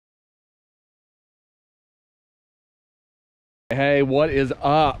Hey, what is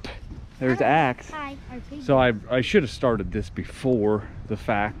up? There's Hi. Axe. Hi. So I should have started this before the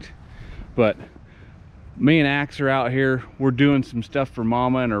fact, but me and Axe are out here. We're doing some stuff for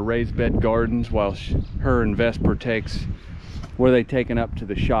Mama and her raised bed gardens while her and Vesper takes, what are they taking up to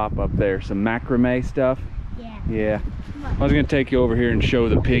the shop up there? Some macrame stuff? Yeah. Yeah. I was gonna take you over here and show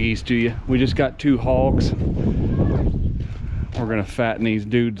the piggies to you. We just got 2 hogs. We're gonna fatten these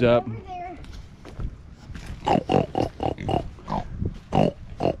dudes up.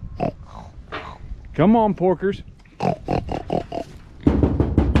 Come on, porkers.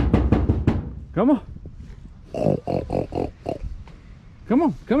 Come on. Come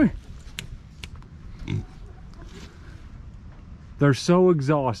on, come here. They're so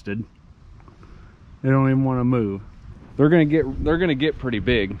exhausted. They don't even want to move. They're gonna get pretty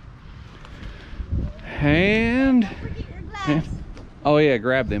big. And oh yeah,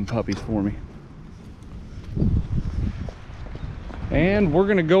 grab them puppies for me. And we're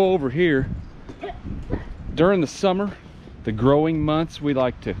gonna go over here. During the summer, the growing months, we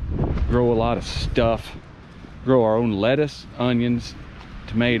like to grow a lot of stuff. Grow our own lettuce, onions,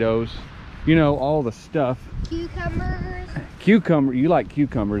 tomatoes, you know, all the stuff. Cucumbers. Cucumber, you like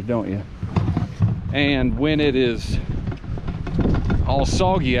cucumbers, don't you? And when it is all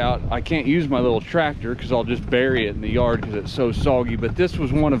soggy out, I can't use my little tractor because I'll just bury it in the yard because it's so soggy. But this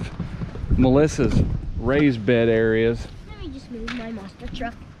was one of Melissa's raised bed areas. Let me just move my monster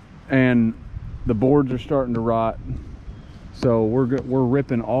truck. And the boards are starting to rot, so we're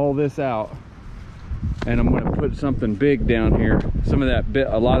ripping all this out, and I'm going to put something big down here.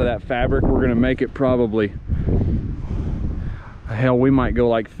 A lot of that fabric, we're going to make it probably, hell, we might go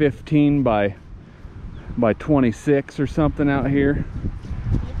like 15 by 26 or something out here.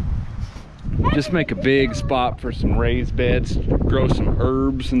 Just make a big spot for some raised beds, grow some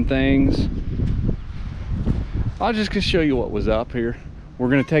herbs and things. I'll just show you what was up here. We're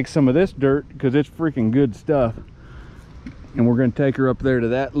gonna take some of this dirt because it's freaking good stuff, and we're gonna take her up there to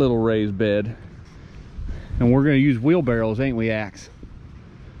that little raised bed, and we're gonna use wheelbarrows, ain't we, Axe?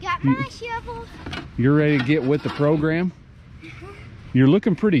 Got my shovel. You're ready to get with the program? You're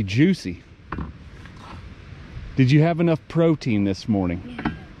looking pretty juicy. Did you have enough protein this morning?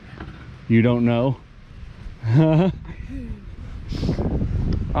 Yeah. You don't know?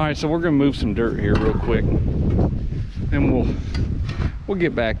 All right, so we're gonna move some dirt here real quick, and we'll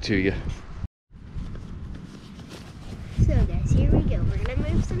get back to you. So guys, here we go. We're gonna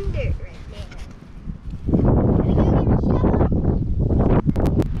move some dirt right now. Gotta go get a shovel.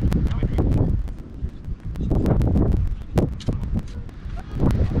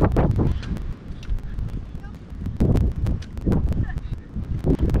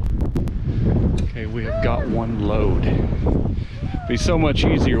 Okay, we have got one load. Be so much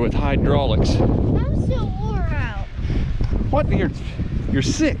easier with hydraulics. I'm still wore out. What? You're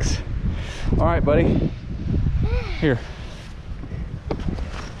 6. All right, buddy. Here.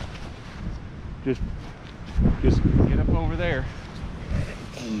 Just get up over there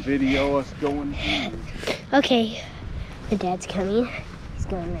and video us going. Okay, my dad's coming. He's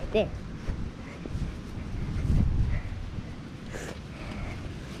going right there.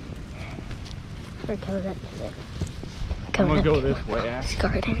 We're coming up to it. I'm gonna go this way, Ash.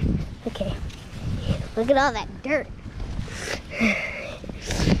 Garden. Okay. Look at all that dirt.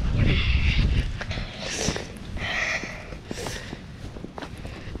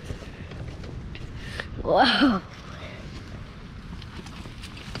 Whoa.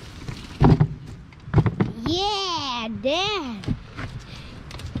 Yeah, Dad.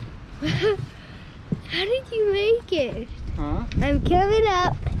 How did you make it? Huh? I'm coming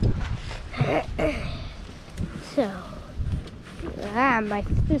up. So,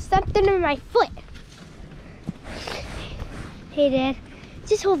 there's something in my foot. Hey, Dad,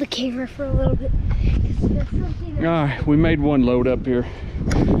 just hold the camera for a little bit. All right, we made one load up here.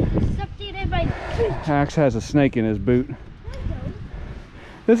 Something in my boot. Axe has a snake in his boot.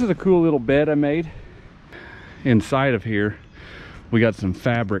 This is a cool little bed I made. Inside of here, we got some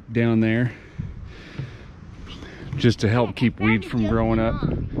fabric down there just to help keep weeds from growing up.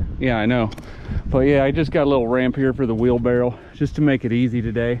 Yeah, I know. But yeah, I just got a little ramp here for the wheelbarrow just to make it easy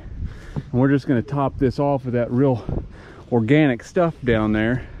today. And we're just gonna top this off with that real organic stuff down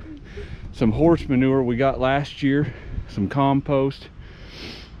there. Some horse manure we got last year, some compost.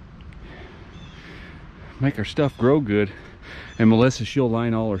 Make our stuff grow good. And Melissa, she'll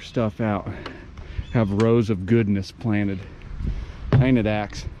line all her stuff out. Have rows of goodness planted. Ain't it,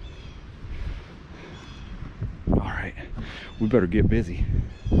 Axe? All right, we better get busy.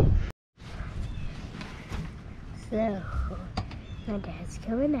 So, my dad's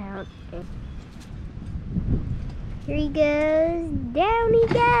coming out. Here he goes. Down he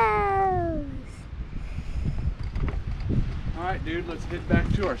goes. All right, dude, let's head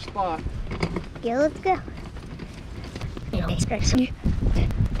back to our spot. Yeah, let's go. Dude, Axe, you're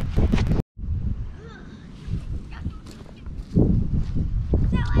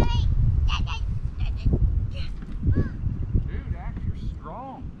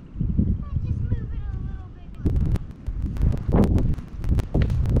strong.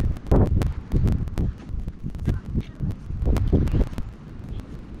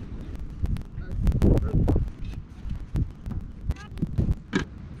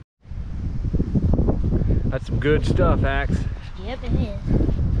 That's some good stuff, Axe. Yep, it is.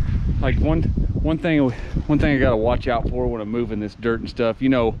 Like one thing I gotta watch out for when I'm moving this dirt and stuff. You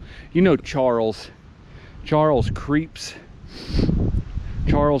know Charles creeps.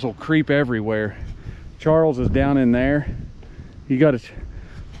 Charles will creep everywhere. Charles is down in there. You gotta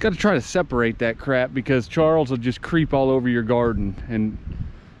try to separate that crap, because Charles will just creep all over your garden, and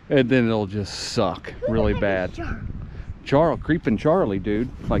then it'll just suck really bad. Creeping Charlie, dude,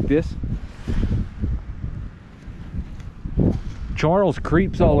 like this. Charles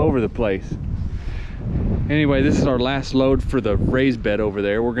creeps all over the place. Anyway, this is our last load for the raised bed over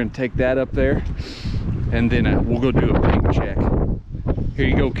there. We're gonna take that up there, and then we'll go do a pig check. Here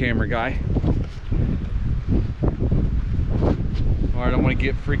you go, camera guy. All right, I'm gonna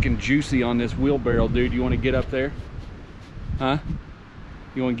get freaking juicy on this wheelbarrow, dude. You wanna get up there? Huh?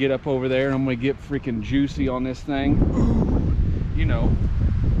 You wanna get up over there, and I'm gonna get freaking juicy on this thing? Ooh, you know.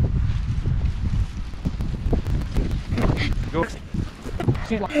 Go.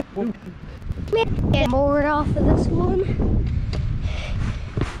 Get more off of this one.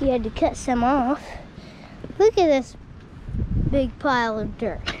 You had to cut some off. Look at this big pile of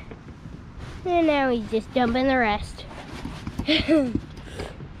dirt. And now he's just dumping the rest.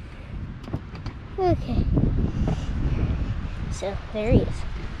 Okay. So there he is.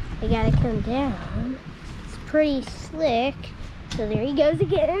 I gotta come down. It's pretty slick. So there he goes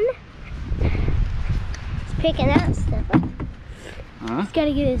again. He's picking that stuff up. Huh? He's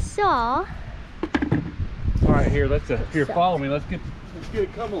gotta get his saw. All right, here, here, follow me. Let's get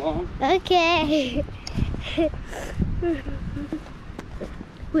it, come along. Okay.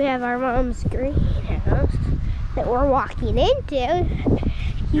 We have our mom's greenhouse that we're walking into.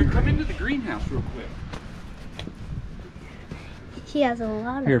 Here, come into the greenhouse real quick. She has a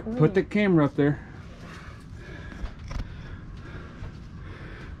lot of Here, room. put the camera up there.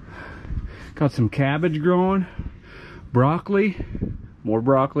 Got some cabbage growing, broccoli, more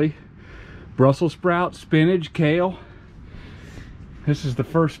broccoli, Brussels sprouts, spinach, kale. This is the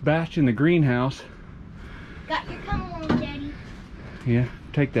first batch in the greenhouse. Got your come along, Daddy. Yeah,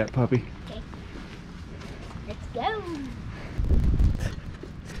 take that puppy. Okay. Let's go.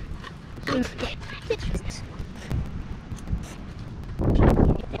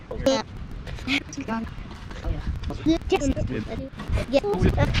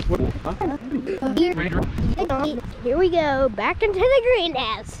 Here we go, back into the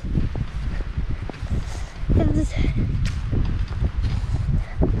greenhouse.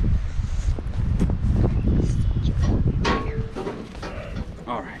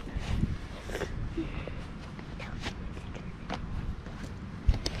 All right.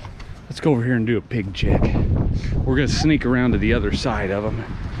 Let's go over here and do a pig check. We're gonna sneak around to the other side of them.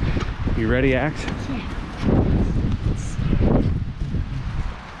 You ready, Axe? Yeah.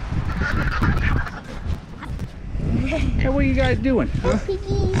 Hey, what are you guys doing? Huh?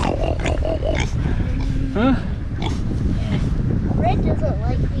 Huh? Red doesn't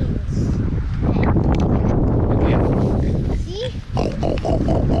like these. Yeah. See? Those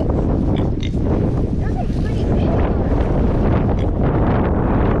are pretty big.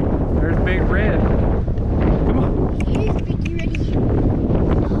 There's Big Red. Come on. Here's Biggie ready. Come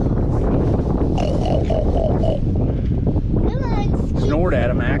on. Snort at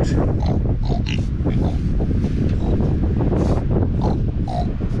him, Axe.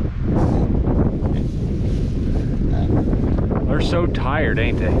 They're so tired,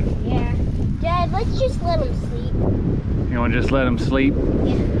 ain't they? Yeah. Dad, let's just let them sleep. You want to just let them sleep?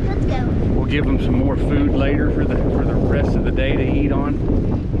 Yeah, let's go. We'll give them some more food later for the rest of the day to eat on.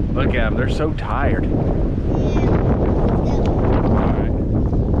 Look at them, they're so tired. Yeah, let's go. Alright.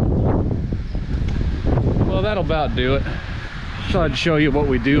 Well, that'll about do it. Thought I'd show you what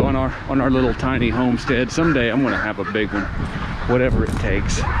we do on our little tiny homestead. Someday I'm gonna have a big one, whatever it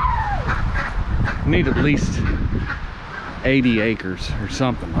takes. Need at least 80 acres or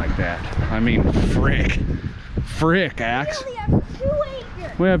something like that. I mean, frick, Axe. We only have 2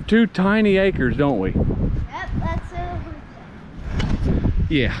 acres. We have 2 tiny acres, don't we? Yep, that's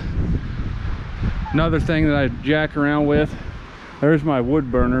Yeah. Another thing that I jack around with, there's my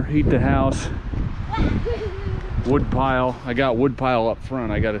wood burner, heat the house. Wood pile, I got wood pile up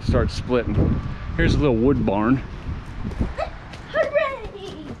front, I got to start splitting. Here's a little wood barn.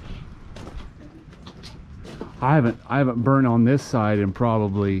 Hooray! I haven't burned on this side in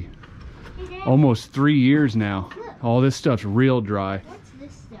probably almost 3 years now. All this stuff's real dry. What's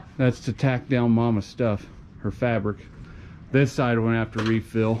this stuff? That's to tack down Mama's stuff, her fabric. This side we're gonna have to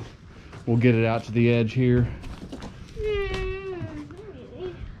refill. We'll get it out to the edge here.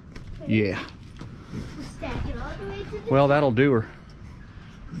 Yeah. Stack it all the way to the Well, that'll do her.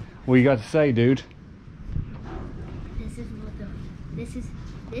 What you got to say, dude? This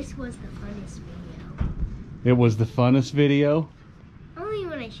was the funnest video. It was the funnest video Only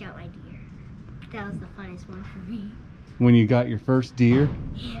when I shot my deer. That was the funnest one for me. when you got your first deer.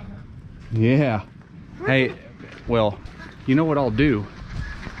 Yeah. Yeah. Hey, well, you know what I'll do?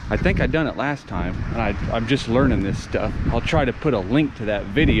 I think I done it last time, and I'm just learning this stuff. I'll try to put a link to that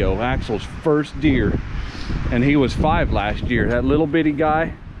video, Axel's first deer. And he was 5 last year. That little bitty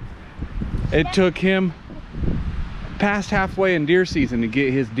guy, it took him past halfway in deer season to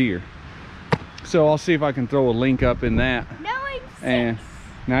get his deer. So I'll see if I can throw a link up in that. Now I'm 6. And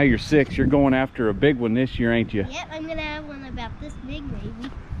now you're 6. You're going after a big one this year, ain't you? Yep, I'm gonna have one about this big,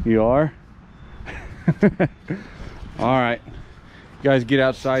 maybe. You are? All right. You guys get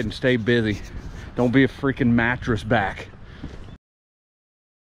outside and stay busy. Don't be a freaking mattress back.